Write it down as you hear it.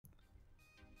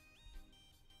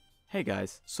Hey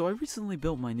guys, so I recently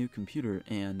built my new computer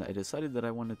and I decided that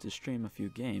I wanted to stream a few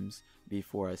games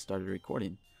before I started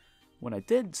recording. When I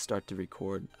did start to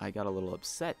record, I got a little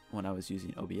upset when I was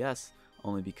using OBS,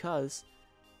 only because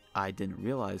I didn't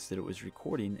realize that it was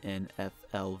recording in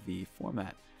FLV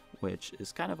format, which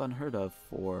is kind of unheard of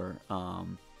for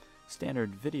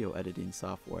standard video editing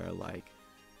software like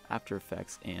After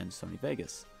Effects and Sony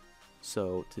Vegas.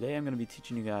 So today I'm going to be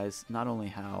teaching you guys not only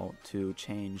how to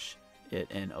change it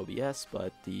in OBS,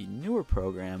 but the newer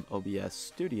program OBS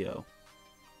Studio.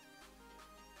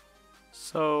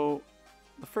 So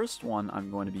the first one I'm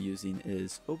going to be using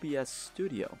is OBS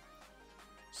Studio.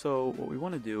 So what we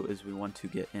want to do is we want to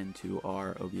get into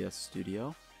our OBS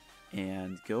Studio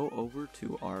and go over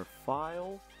to our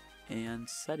File and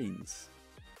Settings.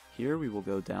 Here we will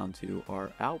go down to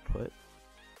our Output,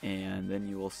 and then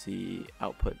you will see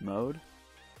Output Mode.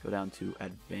 Go down to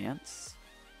Advanced,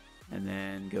 and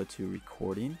then go to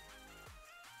Recording,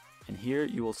 and here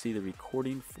you will see the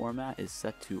recording format is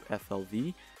set to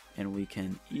FLV, and we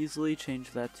can easily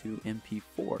change that to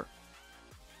MP4,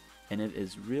 and it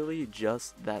is really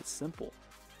just that simple.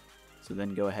 So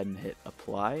then go ahead and hit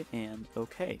Apply and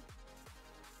OK.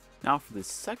 Now for the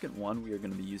second one, we are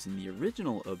going to be using the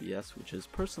original OBS, which is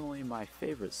personally my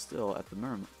favorite still at the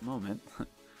moment.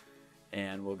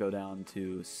 And we'll go down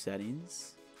to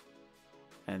Settings,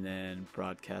 and then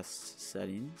Broadcast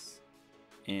Settings,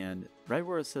 and right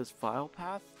where it says File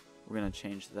Path, we're going to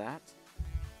change that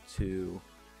to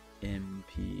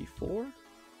MP4,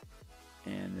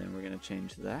 and then we're going to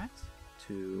change that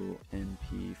to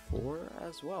MP4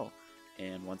 as well.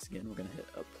 And once again, we're going to hit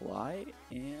Apply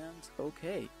and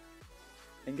OK.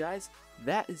 And guys,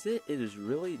 that is it. It is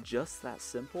really just that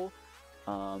simple.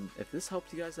 If this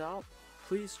helped you guys out,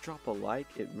 please drop a like.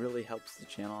 It really helps the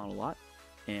channel out a lot.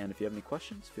 And if you have any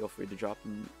questions, feel free to drop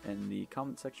them in the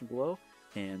comment section below,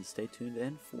 and stay tuned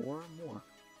in for more.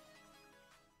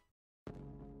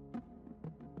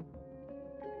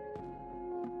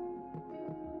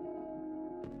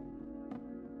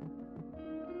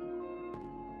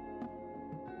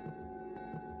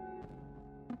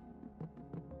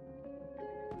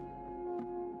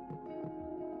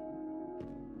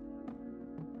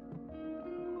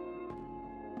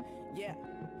 Yeah,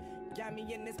 got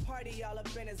me in this party all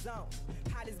up in the zone.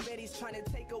 Hottest Betty's trying to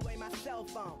take away my cell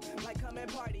phone. Like, come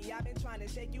and party, I've been trying to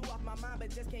shake you off my mind, but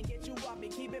just can't get you off me.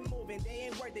 Keep it moving, they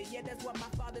ain't worth it. Yeah, that's what my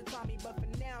father taught me, but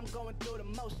for now I'm going through the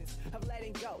motions of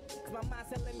letting go. Cause my mind's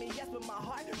telling me yes, but my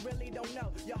heart really don't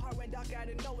know. Your heart went dark out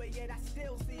of nowhere, yet I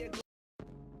still see it glow.